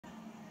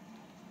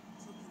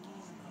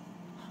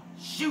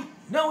Shoot!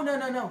 No, no,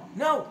 no, no,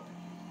 no!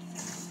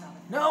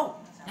 No!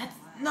 That's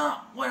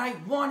not what I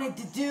wanted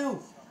to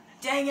do!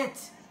 Dang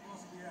it!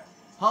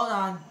 Hold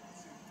on.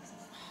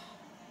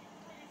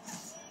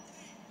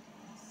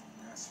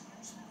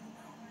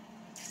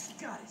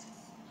 Got it.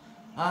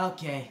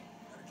 Okay.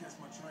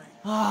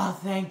 Oh,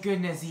 thank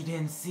goodness he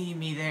didn't see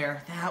me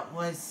there. That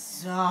was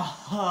so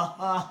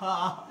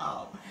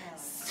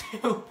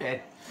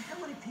stupid. How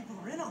many people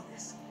are in on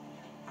this?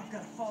 I've got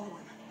to follow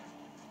him.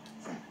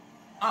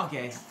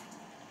 Okay.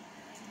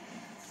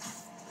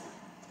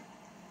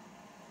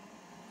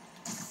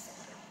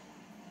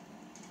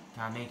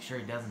 Gotta make sure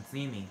he doesn't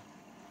see me.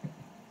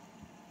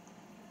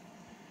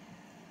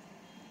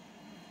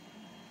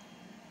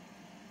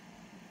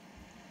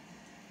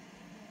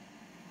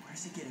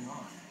 Where's he getting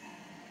off?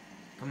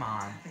 Come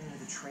on. Tapping into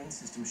the train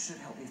system should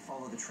help me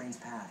follow the train's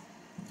path.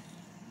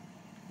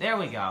 There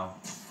we go.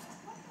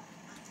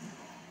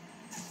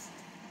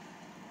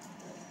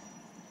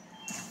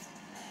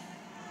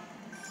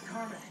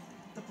 Carmen,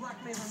 the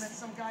blackmailer met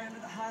some guy under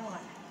the High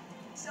Line.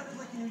 Sounded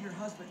like you knew your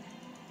husband.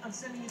 I'm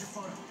sending you the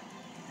photo.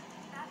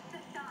 That's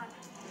Deshawn,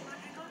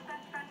 Rodrigo's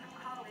best friend from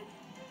college.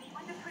 He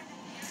went to prison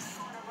years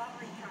ago on a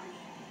robbery charge.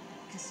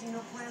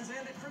 Casino plans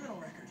and a criminal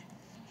record.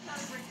 Not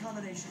a great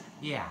combination.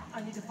 Yeah.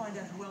 I need to find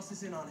out who else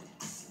is in on it.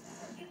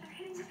 If they're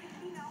hitting the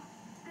casino,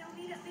 they'll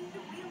need at least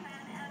a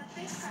wheelman and a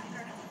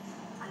safecracker.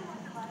 I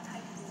watched a lot of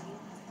heist movies.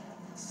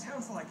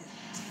 Sounds like it.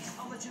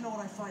 I'll let you know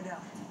what I find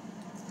out.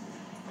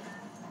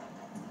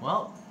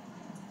 Well,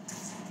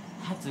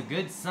 that's a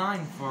good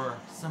sign for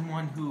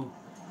someone who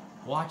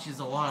watches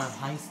a lot of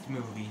heist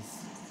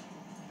movies.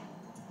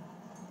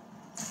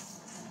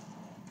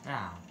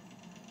 Now,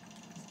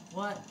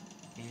 what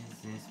is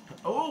this?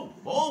 Oh,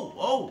 oh,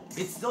 oh!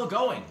 It's still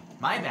going.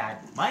 My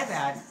bad. My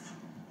bad.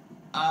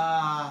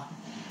 That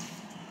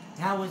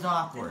was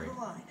awkward. End of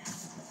the line.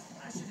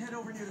 I should head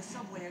over near the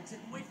subway exit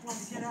and wait for him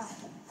to get out.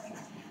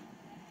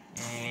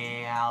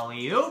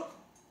 Alley-oop.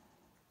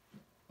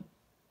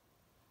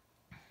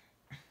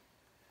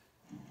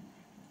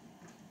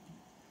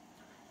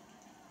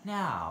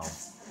 Now,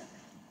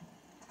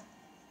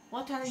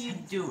 what are you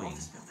doing?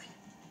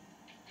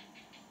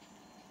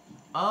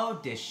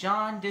 Oh,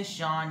 Deshawn,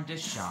 Deshawn,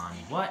 Deshawn,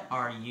 what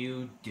are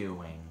you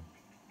doing?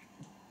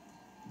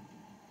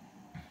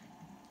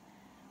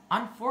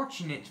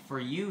 Unfortunate for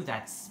you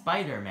that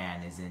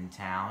Spider-Man is in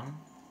town.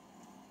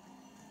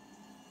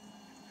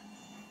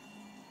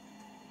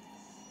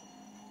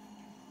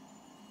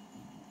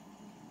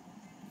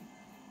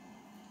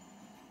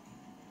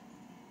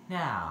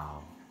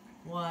 Now,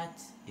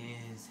 what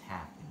is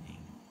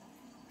happening?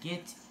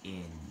 Get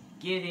in,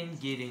 get in,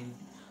 get in.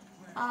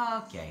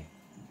 Okay.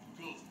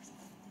 Good.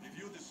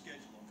 Review the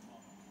schedule on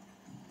command.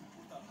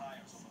 Put our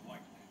hires on the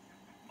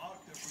whiteboard. Mark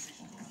their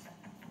positions on the map.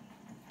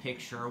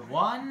 Picture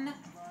 1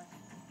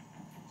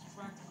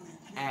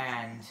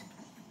 and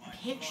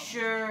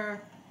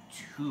picture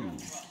 2. And the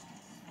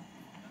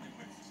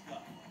quest is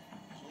done.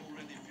 It's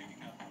already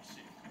picking up our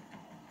sick.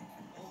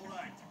 All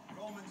right.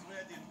 Roman's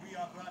ready and we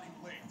are running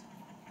late.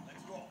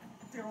 Let's go.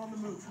 They're on the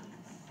move.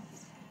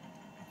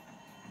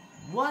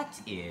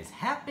 What is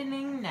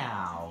happening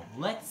now?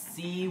 Let's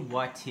see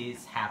what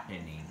is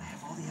happening. I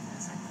have all the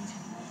evidence I need.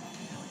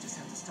 Now I just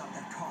have to stop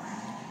that car.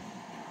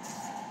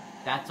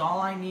 That's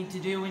all I need to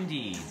do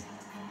indeed.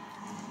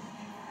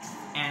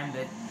 And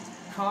the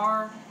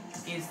car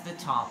is the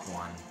top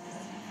one.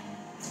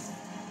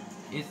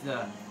 Is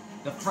the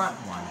front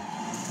one,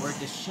 where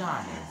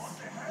Deshawn is.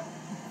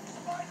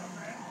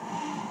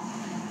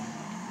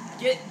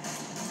 Get!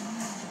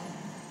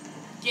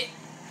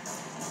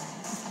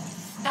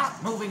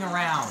 Stop moving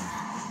around!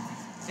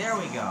 There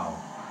we go.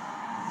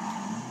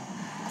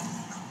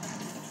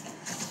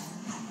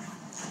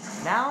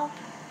 Now,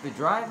 the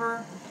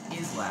driver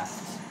is left.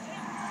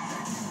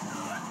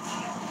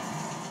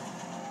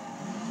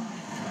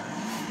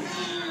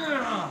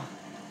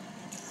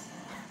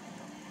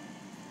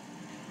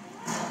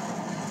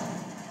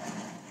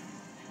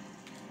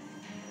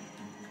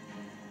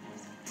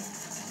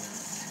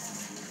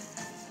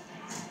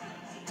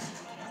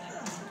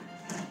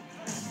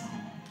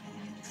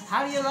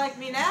 How do you like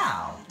me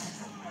now?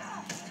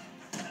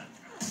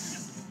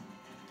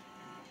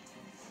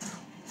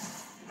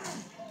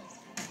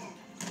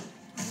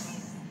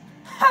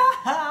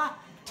 Ha!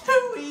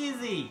 Too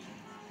easy!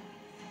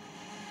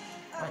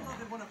 I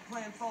love it when a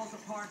plan falls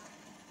apart.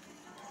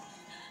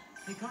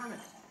 Hey, Carmen.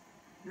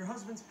 Your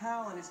husband's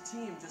pal and his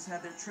team just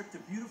had their trip to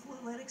beautiful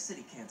Atlantic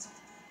City canceled.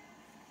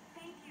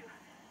 Thank you.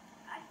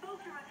 I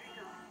spoke to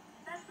Rodrigo.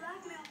 That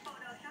blackmail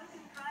photo shows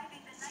him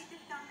driving the night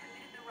Deshawn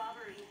committed the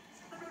robbery.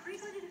 But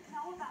Rodrigo didn't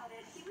know about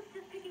it. He was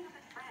just picking up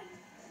his friend.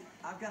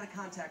 I've got a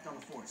contact on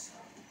the force.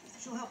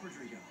 She'll help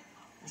Rodrigo,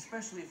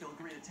 especially if he'll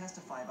agree to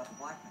testify about the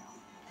blackmail.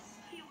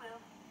 He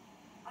will.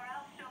 Or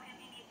I'll show him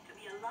he needs to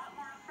be a lot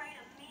more afraid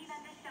of me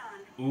than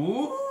Deshawn.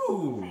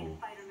 Ooh! Thanks,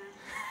 Spider-Man.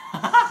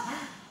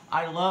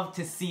 I love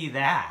to see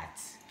that.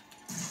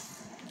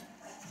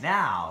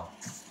 Now,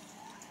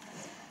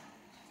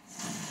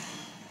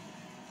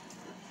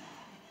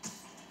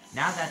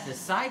 Now that the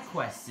side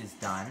quest is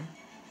done,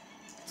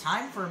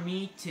 time for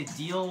me to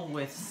deal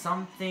with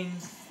something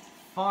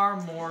far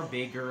more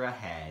bigger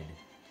ahead.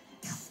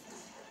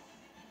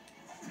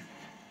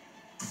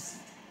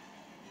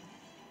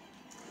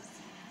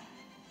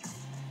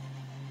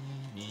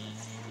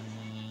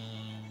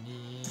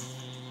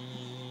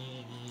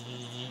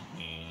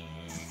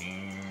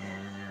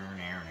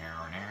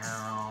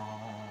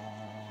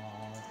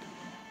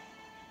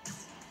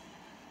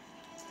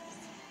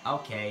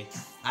 Okay,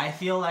 I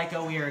feel like a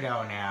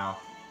weirdo now.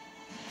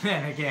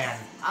 Then again,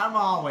 I'm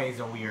always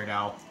a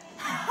weirdo.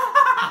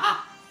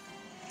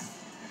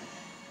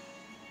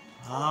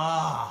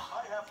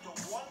 Ah,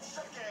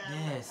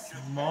 this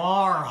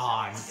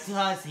moron,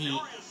 does he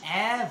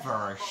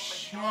ever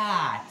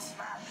shut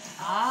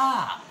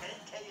up?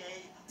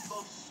 AKA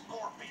the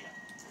Scorpion.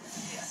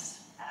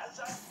 Yes, as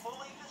I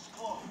fully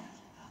disclosed,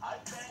 I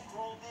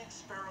bankrolled the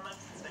experiment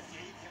that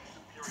gave him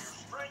superior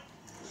strength,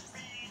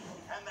 speed,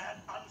 and that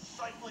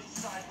unsightly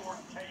cyborg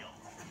tail.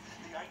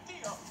 The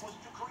idea was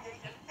to create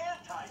an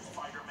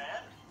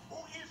anti-Spider-Man who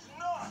is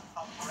not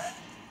a threat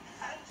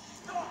and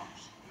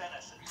stops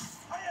menaces.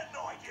 I had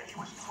no idea he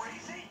was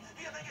crazy. Do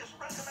you think his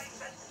resume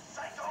said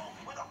psycho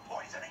with a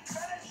poisoning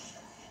fetish?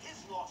 His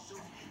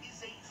lawsuit is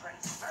a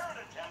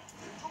transparent attempt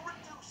to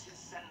reduce his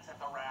sentence at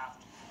the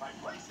raft by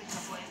placing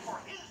the blame for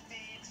his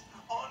deeds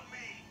on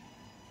me.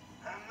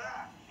 And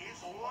that is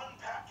one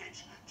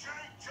package J.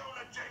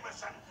 Jonah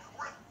Jameson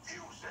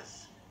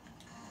refuses.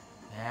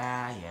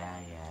 Yeah.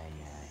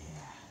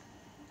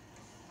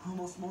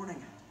 Almost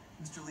morning.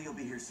 Mr. Lee will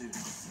be here soon.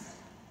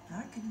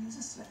 I could use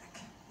a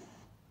snack.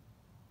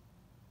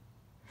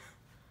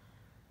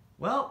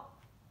 Well,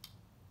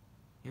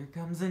 here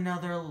comes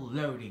another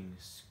loading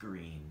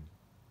screen.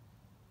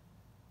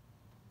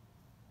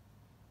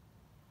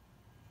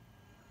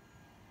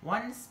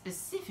 One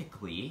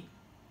specifically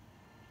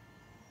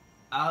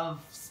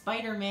of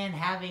Spider-Man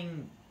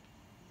having...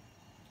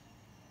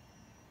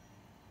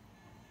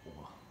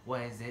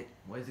 What is it?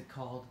 What is it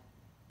called?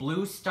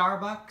 Blue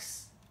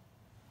Starbucks?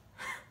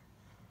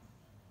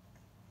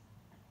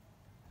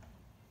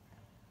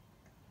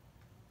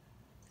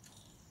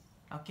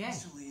 Okay.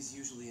 Mr. Lee's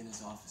usually in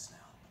his office now.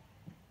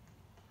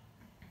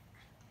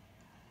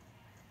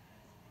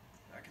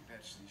 I can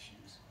patch these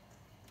shoes.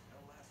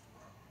 They'll last a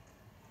while.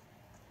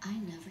 I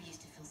never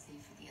used to feel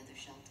safe at the other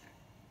shelter.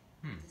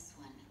 This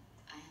one,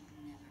 I have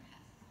never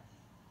had.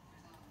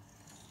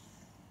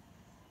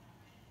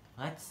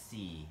 Let's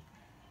see.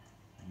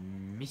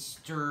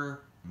 Mr.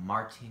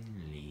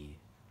 Martin Lee.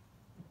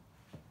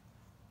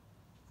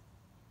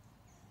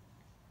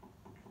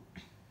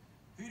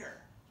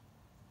 Peter.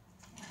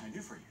 What can I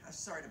do for you? I'm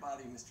sorry to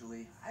bother you, Mr.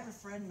 Lee. I have a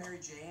friend, Mary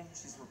Jane.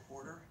 She's a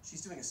reporter.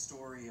 She's doing a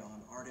story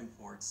on art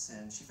imports,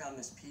 and she found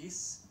this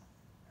piece.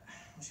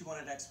 She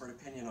wanted an expert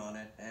opinion on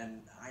it,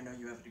 and I know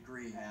you have a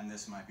degree. And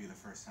this might be the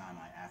first time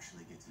I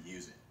actually get to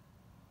use it.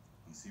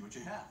 Let's see what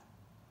you have.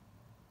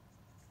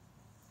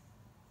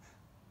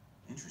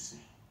 Interesting.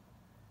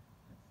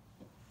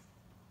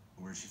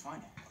 Where did she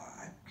find it?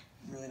 I'm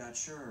really not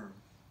sure.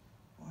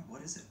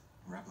 What is it?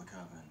 A replica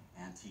of an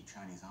antique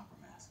Chinese opera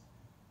mask.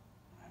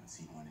 I haven't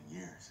seen one in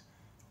years.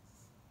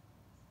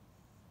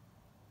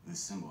 This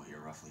symbol here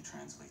roughly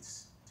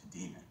translates to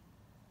demon.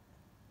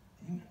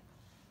 Demon?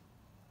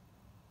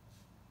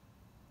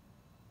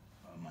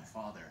 My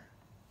father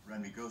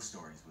read me ghost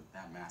stories with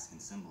that mask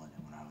and symbol in it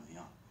when I was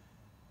young.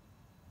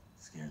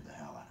 Scared the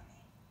hell out of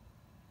me.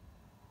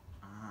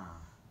 Ah.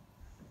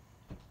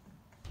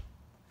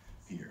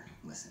 Peter,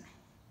 listen.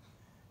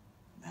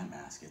 That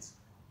mask, it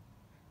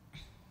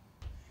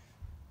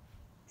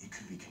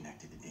could be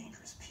connected to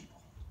dangerous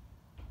people.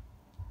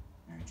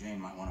 Mary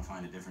Jane might want to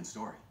find a different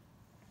story.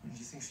 Do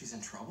you think she's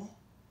in trouble?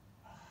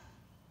 I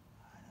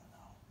don't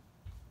know.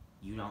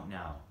 You don't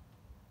know.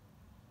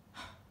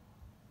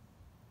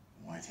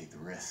 Why take the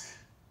risk?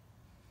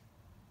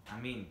 I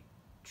mean,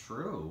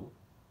 true.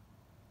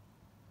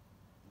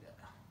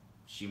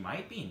 She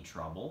might be in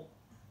trouble.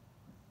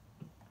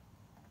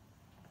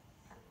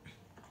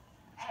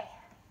 Hey,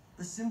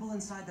 The symbol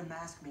inside the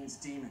mask means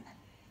demon.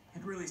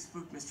 It really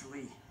spooked Mr.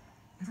 Lee.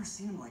 Never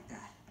seen him like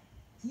that.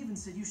 He even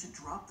said you should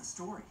drop the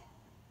story.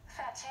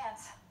 fat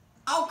chance.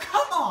 Oh,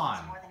 come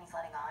on! More than he's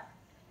letting on.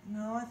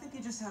 No, I think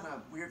he just had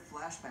a weird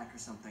flashback or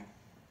something.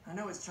 I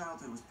know his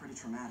childhood was pretty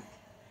traumatic.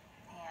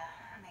 Yeah,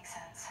 that makes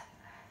sense.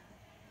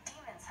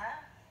 Demons, huh?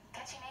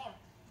 Catchy name.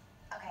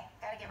 Okay,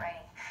 gotta get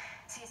writing.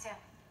 See you soon.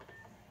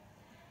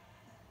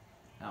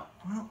 Oh,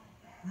 Well,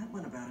 that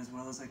went about as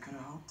well as I could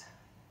have hoped.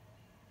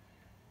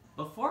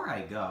 before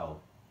I go,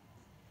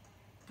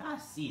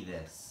 gotta see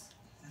this.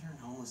 Veteran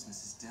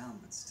homelessness is down,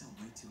 but still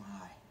way too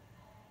high.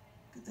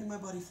 Good thing my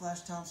buddy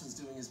Flash Thompson's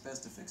doing his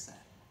best to fix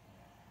that.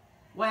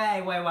 Wait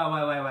a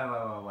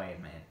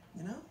minute.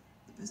 You know,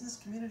 the business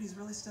community's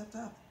really stepped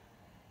up.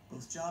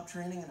 Both job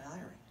training and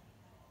hiring.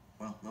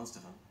 Well, most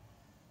of them.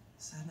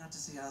 Sad not to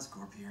see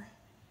Oscorp here.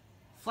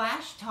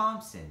 Flash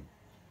Thompson,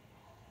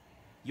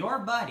 your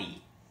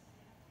buddy,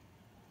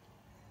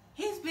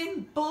 he's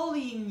been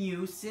bullying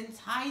you since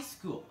high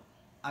school.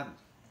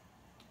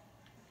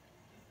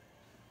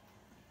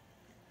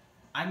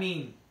 I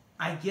mean,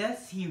 I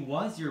guess he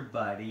was your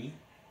buddy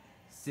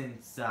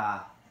since,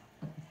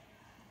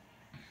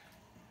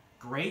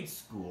 grade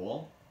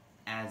school,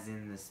 as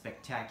in the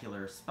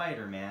Spectacular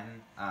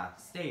Spider-Man,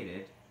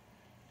 stated.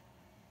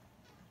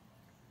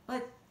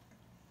 But,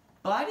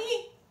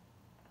 buddy?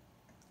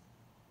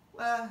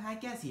 Well, I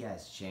guess he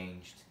has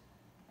changed.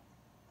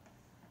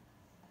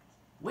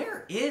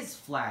 Where is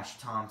Flash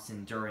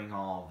Thompson during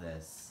all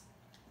this?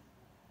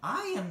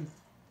 I'm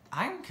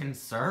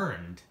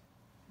concerned.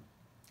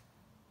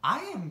 I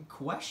am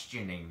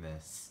questioning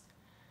this.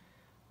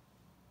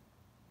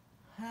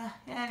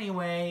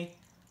 Anyway,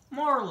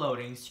 more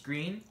loading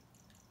screen.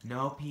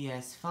 No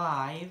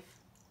PS5.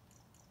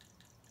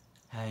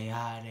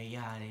 Yada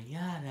yada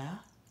yada.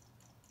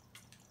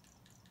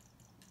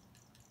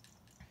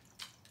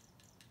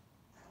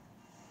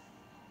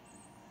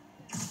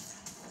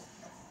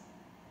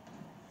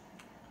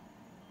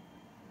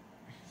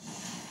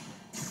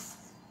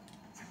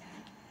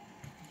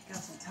 Got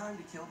some time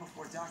to kill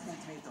before Doc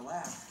needs me at the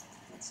lab.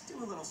 Let's do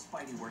a little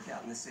Spidey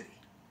workout in the city.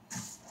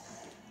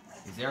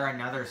 Is there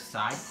another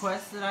side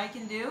quest that I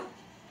can do?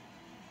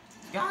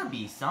 There's gotta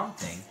be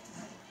something.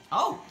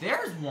 Oh,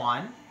 there's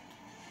one!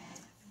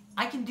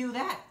 I can do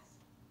that.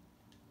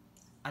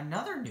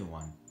 Another new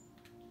one.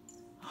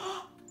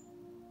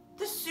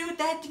 The suit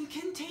that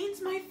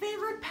contains my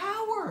favorite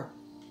power!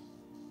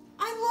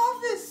 I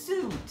love this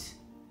suit!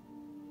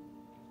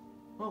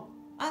 Well,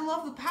 I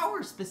love the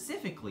power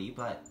specifically,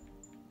 but...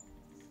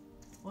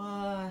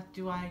 what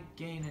do I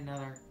gain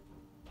another?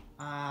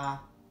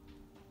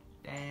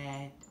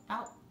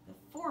 About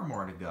 4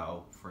 more to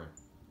go for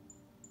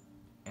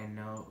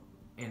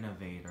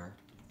Innovator.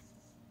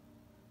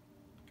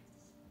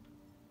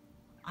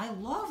 I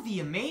love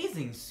the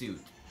Amazing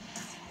suit.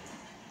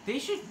 They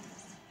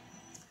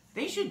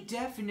should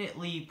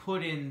definitely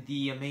put in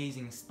the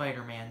Amazing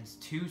Spider-Man's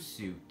 2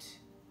 suit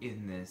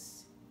in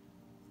this.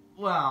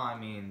 Well, I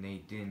mean,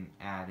 they didn't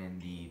add in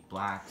the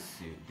black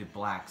suit, the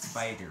black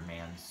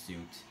Spider-Man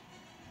suit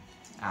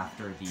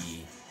after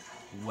the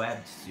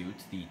webbed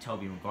suit, the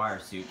Tobey Maguire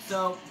suit.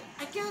 So,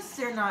 I guess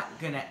they're not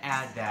gonna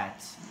add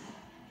that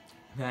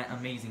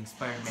Amazing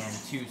Spider-Man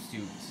 2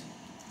 suit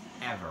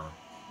ever.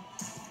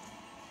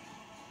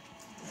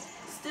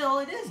 Still,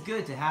 it is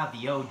good to have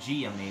the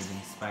OG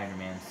Amazing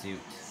Spider-Man suit.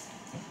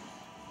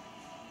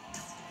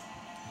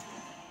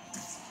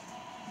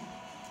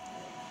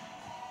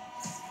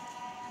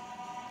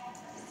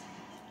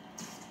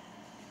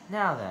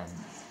 Now then,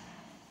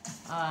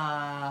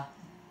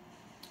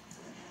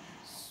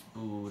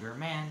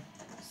 Spooderman.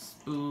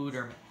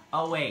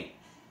 Oh wait,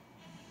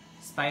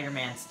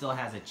 Spider-Man still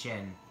has a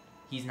chin.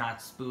 He's not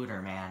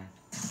Spooderman.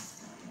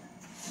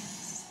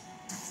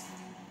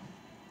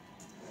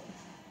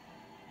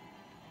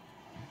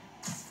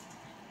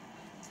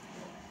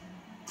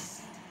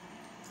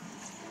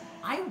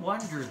 I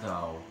wonder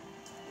though,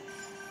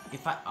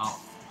 if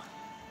oh.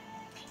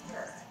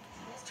 Peter,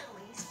 Mr.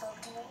 Lee spoke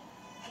to me.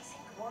 He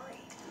seemed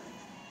worried.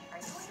 Are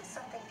you into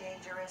something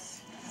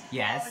dangerous?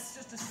 Yes. Oh, it's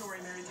just a story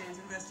Mary Jane's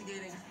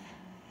investigating.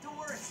 Don't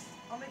worry,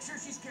 I'll make sure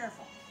she's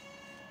careful.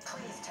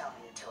 Please tell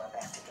me you two are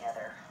back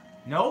together.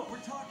 Nope. We're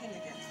talking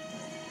again.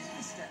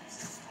 Baby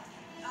steps.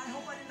 I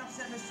hope I didn't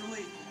upset Mr.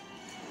 Lee.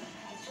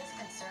 He's just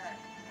concerned.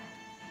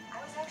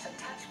 I was actually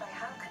touched by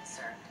how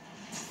concerned.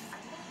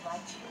 I really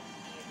liked you.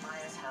 He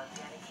admires how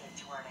dedicated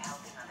you are to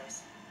helping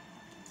others.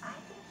 I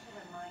think you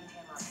remind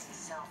him of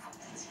himself when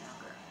he was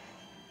younger.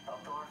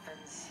 Both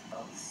orphans,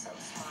 both so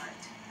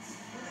smart.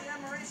 Well, the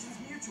admiration's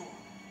mutual.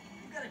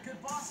 You got a good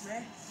boss,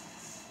 man.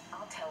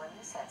 I'll tell him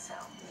you said so.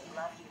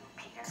 Love you,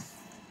 Peter.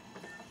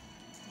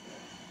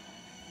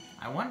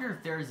 I wonder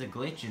if there's a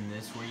glitch in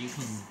this where you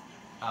can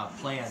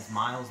play as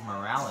Miles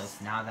Morales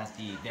now that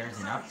there's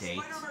an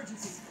update.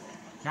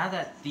 Now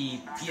that the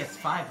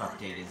PS5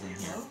 update is in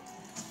here.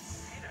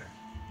 Peter,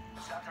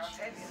 it's Dr.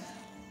 Octavius.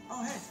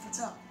 Oh, hey,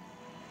 what's up?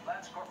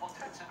 Lance Corporal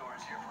Texidor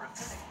is here for a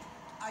fitting.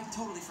 I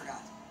totally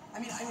forgot. I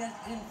mean, I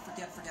didn't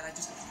forget. I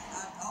just,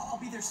 I'll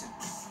be there soon.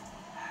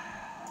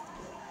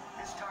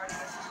 His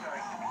tardiness is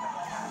starting to become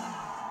a habit.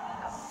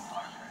 Now,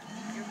 Parker,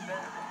 you're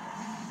better.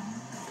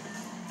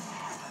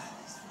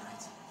 That's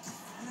right.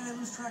 And I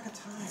lose track of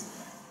time.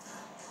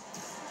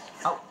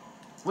 Oh,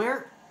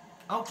 where?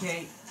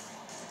 Okay.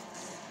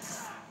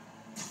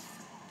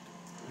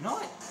 You know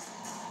what?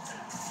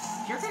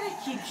 If you're gonna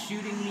keep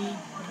shooting me.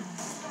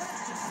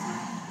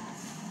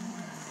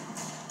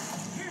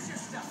 Here's your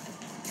stuff.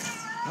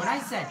 When I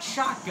said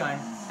shotgun,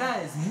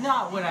 that is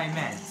not what I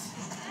meant.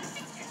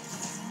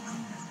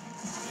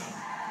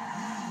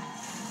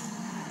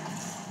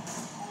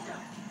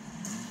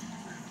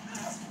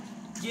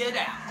 Get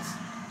out.